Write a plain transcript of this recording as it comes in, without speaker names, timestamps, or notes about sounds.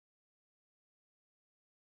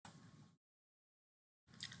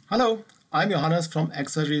Hello, I'm Johannes from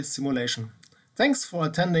Exergy Simulation. Thanks for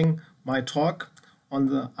attending my talk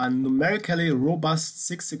on a numerically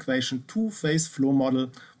robust 6-equation two-phase flow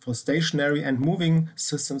model for stationary and moving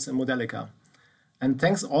systems in Modelica. And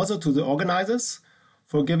thanks also to the organizers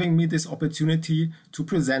for giving me this opportunity to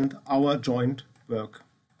present our joint work.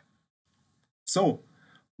 So,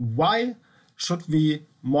 why should we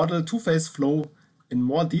model two-phase flow in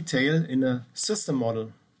more detail in a system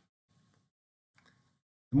model?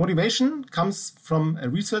 The motivation comes from a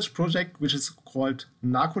research project which is called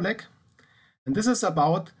Numerically, and this is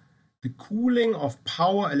about the cooling of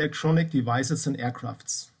power electronic devices in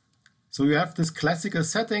aircrafts. So you have this classical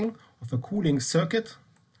setting of a cooling circuit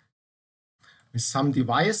with some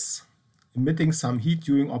device emitting some heat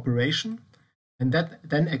during operation and that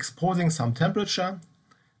then exposing some temperature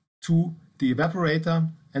to the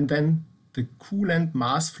evaporator, and then the coolant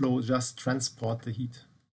mass flow just transport the heat.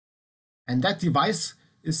 And that device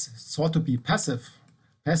is thought to be passive.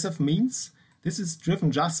 Passive means this is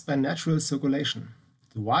driven just by natural circulation.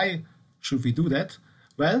 So why should we do that?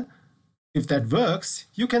 Well, if that works,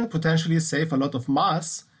 you can potentially save a lot of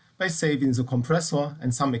mass by saving the compressor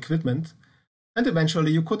and some equipment, and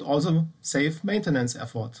eventually you could also save maintenance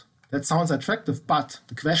effort. That sounds attractive, but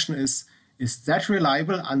the question is that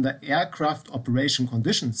reliable under aircraft operation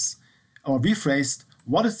conditions? Or rephrased,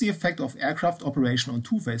 what is the effect of aircraft operation on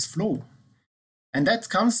two-phase flow? And that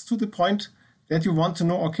comes to the point that you want to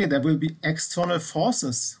know, okay, there will be external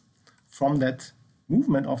forces from that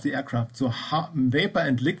movement of the aircraft. So vapor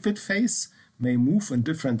and liquid phase may move in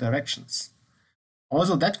different directions.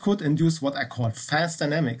 Also, that could induce what I call fast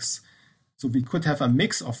dynamics. So we could have a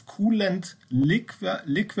mix of coolant,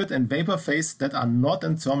 liquid and vapor phase that are not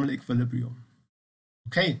in thermal equilibrium.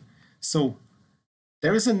 Okay, so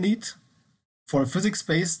there is a need for a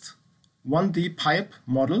physics-based 1D pipe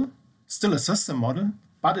model, still a system model,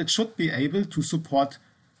 but it should be able to support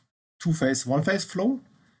two-phase, one-phase flow,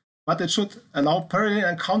 but it should allow parallel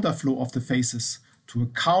and counter flow of the phases to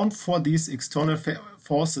account for these external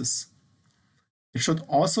forces. It should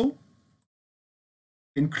also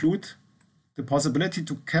include the possibility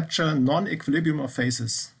to capture non-equilibrium of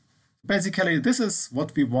phases. Basically, this is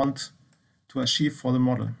what we want to achieve for the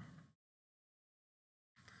model.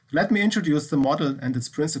 Let me introduce the model and its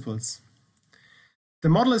principles. The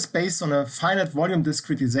model is based on a finite volume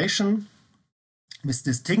discretization with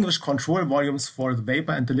distinguished control volumes for the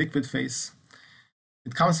vapor and the liquid phase.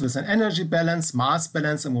 It comes with an energy balance, mass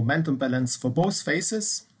balance, and momentum balance for both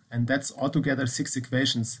phases, and that's altogether 6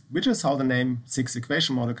 equations, which is how the name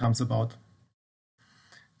 6-equation model comes about.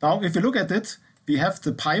 Now, if you look at it, we have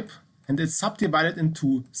the pipe, and it's subdivided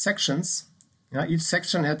into sections. Each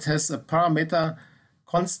section has a parameter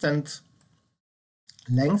constant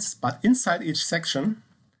length, but inside each section,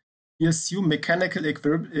 we assume mechanical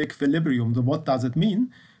equilibrium. So what does it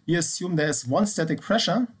mean? We assume there is one static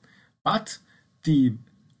pressure, but the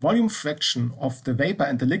volume fraction of the vapor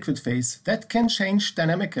and the liquid phase, that can change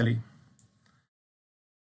dynamically.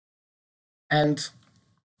 And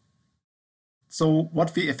so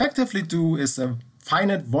what we effectively do is a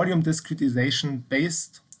finite volume discretization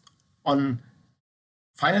based on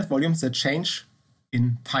finite volumes that change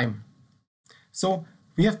in time. So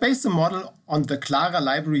we have based the model on the Clara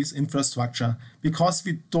library's infrastructure because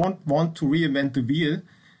we don't want to reinvent the wheel,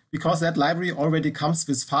 because that library already comes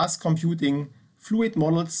with fast computing fluid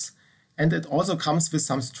models, and it also comes with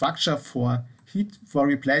some structure for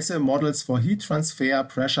replaceable models for heat transfer,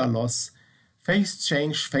 pressure loss, phase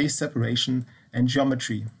change, phase separation, and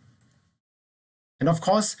geometry. And of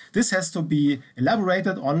course, this has to be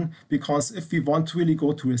elaborated on, because if we want to really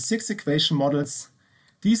go to a 6-equation models,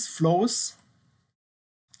 these flows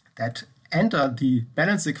that enter the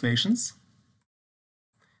balance equations,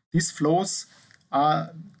 these flows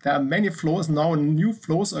there are many flows now, new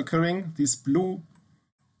flows occurring. These blue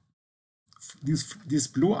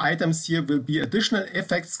items here will be additional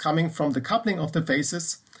effects coming from the coupling of the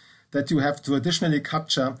phases that you have to additionally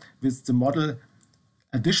capture with the model.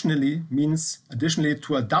 Additionally means additionally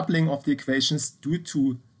to a doubling of the equations due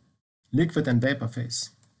to liquid and vapor phase.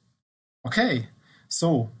 Okay,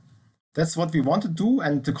 so that's what we want to do,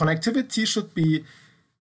 and the connectivity should be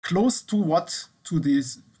close to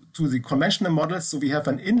the conventional models. So we have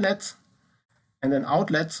an inlet and an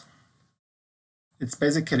outlet. It's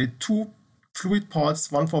basically 2 fluid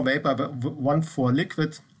ports, one for vapor, one for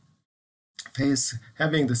liquid phase,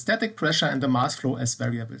 having the static pressure and the mass flow as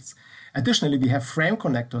variables. Additionally, we have frame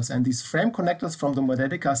connectors, and these frame connectors from the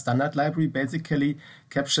Modelica standard library basically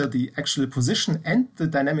capture the actual position and the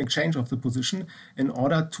dynamic change of the position in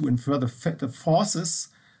order to infer the forces,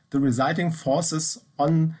 the resulting forces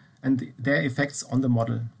on and their effects on the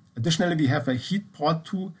model. additionally, we have a heat port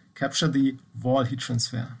to capture the wall heat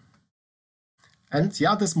transfer. And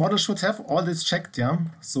yeah, this model should have all this checked, yeah.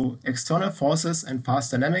 So external forces and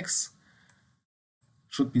fast dynamics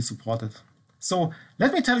should be supported. So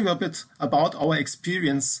let me tell you a bit about our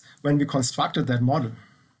experience when we constructed that model.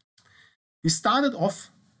 We started off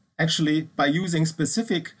actually by using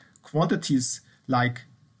specific quantities like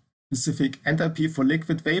specific enthalpy for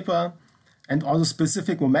liquid vapor and also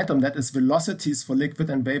specific momentum, that is velocities for liquid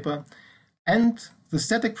and vapor, and the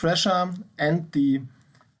static pressure and the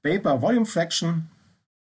vapor volume fraction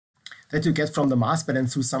that you get from the mass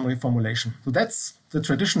balance through some reformulation. So that's the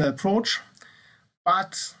traditional approach,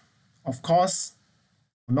 but of course,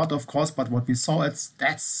 not of course, but what we saw,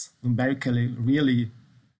 that's numerically really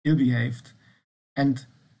ill-behaved. And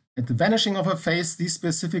at the vanishing of a phase, these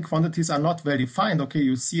specific quantities are not well defined. Okay,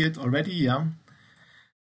 you see it already, yeah.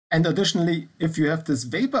 And additionally, if you have this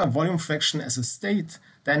vapor volume fraction as a state,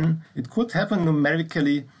 then it could happen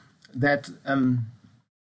numerically that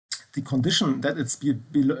the condition that it's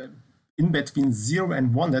in between 0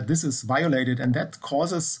 and 1, that this is violated, and that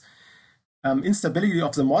causes instability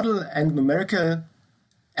of the model, and numerical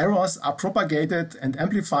errors are propagated and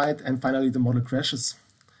amplified, and finally the model crashes.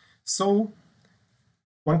 So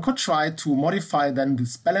one could try to modify then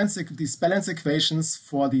these balance equations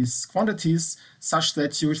for these quantities such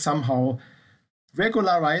that you somehow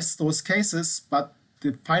regularize those cases, but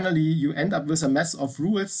finally you end up with a mess of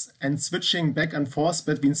rules and switching back and forth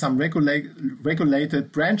between some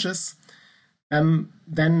regulated branches.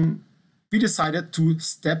 Then we decided to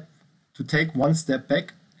take one step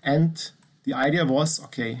back, and the idea was,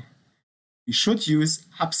 okay, we should use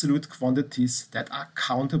absolute quantities that are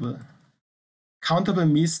countable. Countable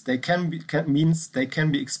means they can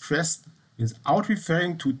be expressed without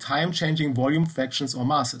referring to time-changing volume fractions or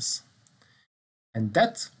masses, and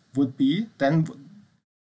that would then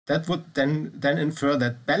infer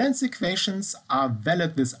that balance equations are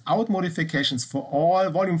valid without modifications for all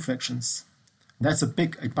volume fractions. That's a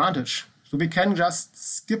big advantage. So we can just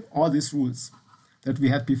skip all these rules that we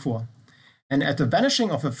had before. And at the vanishing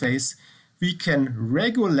of a phase, we can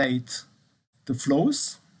regulate the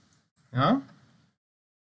flows. Yeah?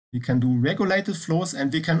 We can do regulated flows,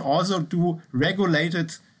 and we can also do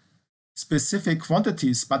regulated specific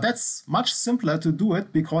quantities. But that's much simpler to do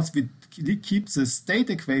it because we keep the state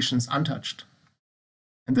equations untouched.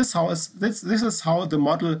 And this is how the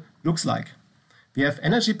model looks like. We have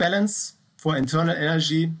energy balance for internal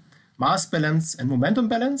energy, mass balance, and momentum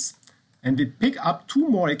balance. And we pick up two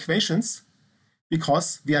more equations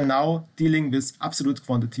because we are now dealing with absolute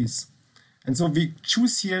quantities. And so we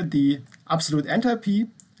choose here the absolute enthalpy.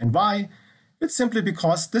 And why? It's simply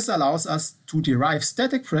because this allows us to derive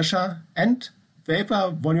static pressure and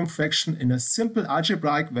vapor volume fraction in a simple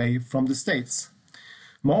algebraic way from the states.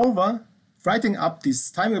 Moreover, writing up these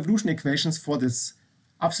time evolution equations for this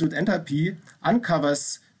absolute enthalpy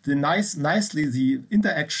uncovers nicely the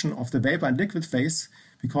interaction of the vapor and liquid phase,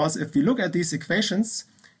 because if we look at these equations,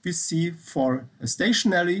 we see for a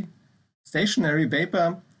stationary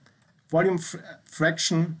vapor volume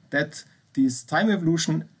fraction that this time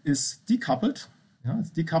evolution is decoupled. Yeah, it's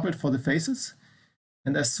decoupled for the phases.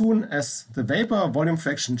 And as soon as the vapor volume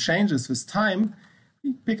fraction changes with time,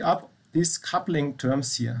 we pick up these coupling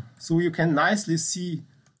terms here. So you can nicely see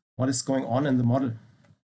what is going on in the model.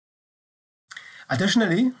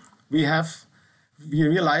 Additionally, we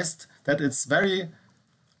realized that it's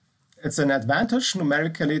an advantage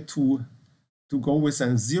numerically to go with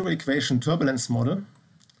a zero equation turbulence model.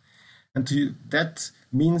 And that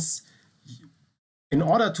means in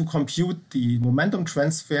order to compute the momentum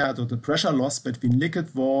transfer or the pressure loss between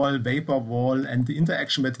liquid wall, vapor wall, and the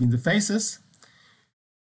interaction between the phases,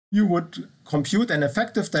 you would compute an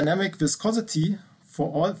effective dynamic viscosity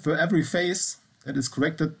for every phase that is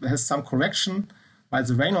corrected, has some correction by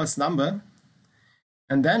the Reynolds number.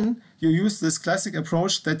 And then you use this classic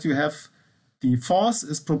approach that you have the force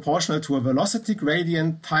is proportional to a velocity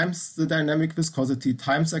gradient times the dynamic viscosity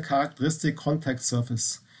times a characteristic contact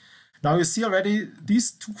surface. Now you see already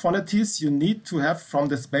these two quantities you need to have from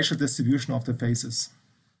the spatial distribution of the phases.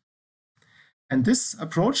 And this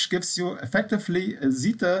approach gives you effectively a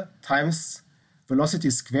zeta times velocity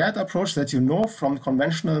squared approach that you know from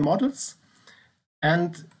conventional models.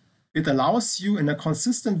 And it allows you in a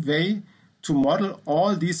consistent way to model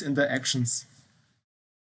all these interactions.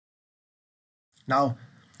 Now,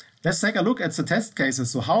 let's take a look at the test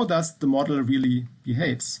cases. So how does the model really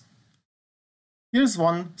behaves? Here's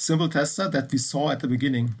one simple tester that we saw at the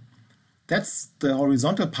beginning. That's the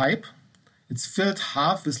horizontal pipe. It's filled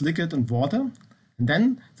half with liquid and water. And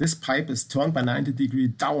then this pipe is turned by 90 degrees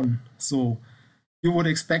down. So you would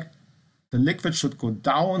expect the liquid should go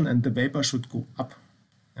down and the vapor should go up.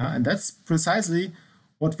 Yeah? And that's precisely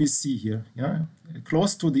what we see here. Yeah?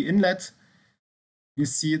 Close to the inlet, we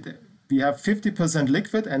see that we have 50%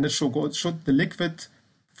 liquid, and it should the liquid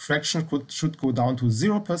fraction should go down to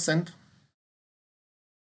 0%.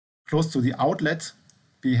 Close to the outlet,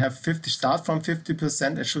 we have start from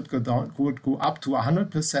 50%, it should go up to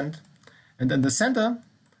 100%. And in the center,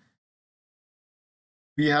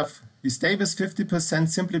 we stay with 50%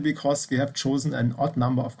 simply because we have chosen an odd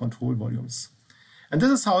number of control volumes. And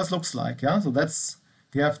this is how it looks like. Yeah? So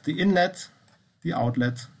we have the inlet, the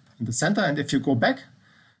outlet in the center, and if you go back,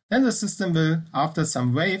 then the system will, after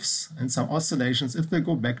some waves and some oscillations, it will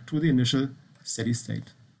go back to the initial steady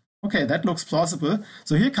state. Okay, that looks plausible.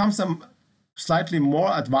 So here comes some slightly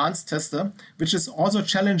more advanced tester, which is also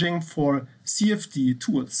challenging for CFD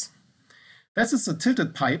tools. This is a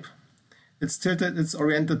tilted pipe. It's tilted, it's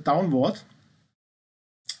oriented downward,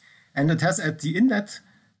 and it has at the inlet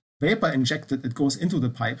vapor injected, it goes into the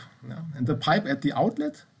pipe. Yeah. And the pipe at the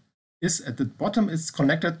outlet is at the bottom, is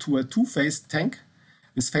connected to a two-phase tank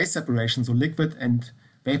with phase separation, so liquid and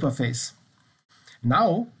vapor phase.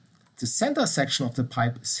 Now, the center section of the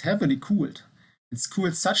pipe is heavily cooled. It's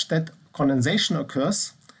cooled such that condensation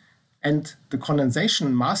occurs, and the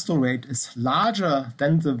condensation mass flow rate is larger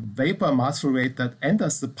than the vapor mass flow rate that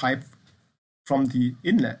enters the pipe from the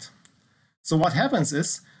inlet. So what happens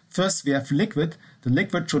is, first we have liquid. The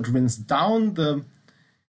liquid should rinse down the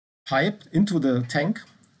pipe into the tank,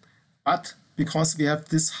 but because we have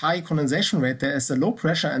this high condensation rate, there is a low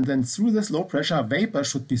pressure, and then through this low pressure, vapor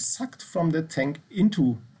should be sucked from the tank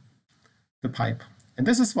into the pipe. And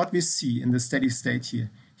this is what we see in the steady state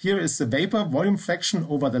here. Here is the vapor volume fraction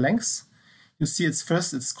over the length. You see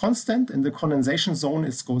it's constant. In the condensation zone,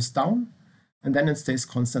 it goes down, and then it stays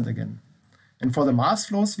constant again. And for the mass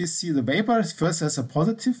flows, we see the vapor first has a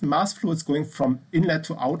positive mass flow. It's going from inlet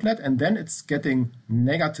to outlet, and then it's getting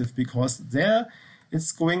negative because there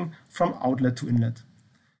it's going from outlet to inlet.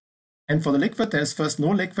 And for the liquid, there's first no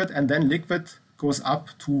liquid, and then liquid goes up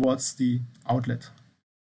towards the outlet.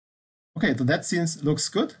 Okay, so that looks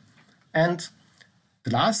good. And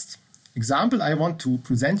the last example I want to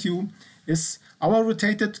present you is our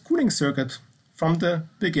rotated cooling circuit from the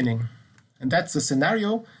beginning. And that's the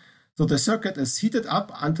scenario. So the circuit is heated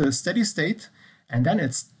up until steady state, and then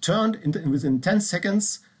it's turned within 10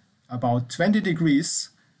 seconds, about 20 degrees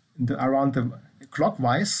around the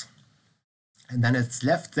clockwise, and then it's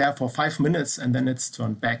left there for 5 minutes, and then it's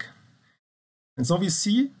turned back. And so we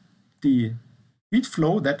see the heat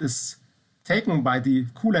flow that is taken by the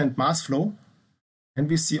coolant mass flow, and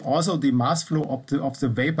we see also the mass flow of the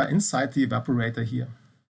vapor inside the evaporator here.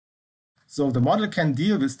 So the model can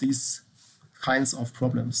deal with these kinds of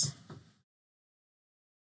problems.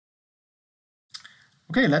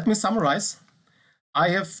 Okay, let me summarize. I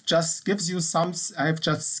have just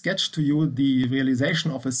sketched to you the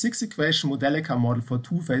realization of a 6-equation Modelica model for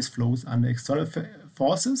two-phase flows under external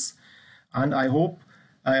forces, and I hope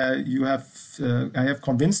I have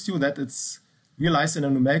convinced you that it's realized in a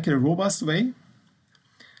numerically robust way.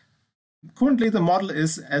 Currently, the model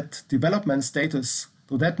is at development status,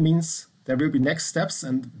 so that means there will be next steps,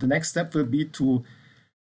 and the next step will be to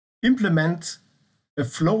implement a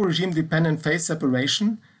flow regime-dependent phase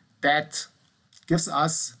separation that gives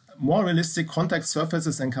us more realistic contact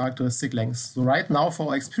surfaces and characteristic lengths. So right now for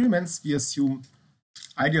our experiments, we assume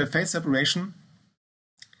ideal phase separation,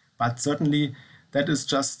 but certainly that is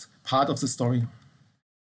just part of the story.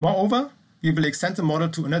 Moreover, we will extend the model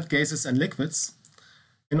to inert gases and liquids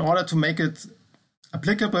in order to make it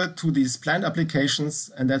applicable to these planned applications,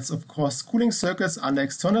 and that's of course cooling circuits under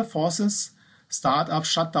external forces, startup,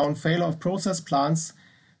 shutdown, failure of process plants,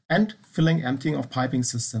 and filling, emptying of piping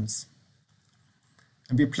systems.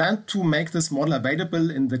 And we plan to make this model available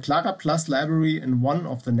in the Clara Plus library in one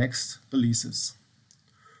of the next releases.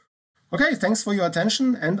 Okay, thanks for your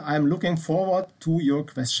attention, and I'm looking forward to your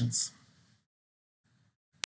questions.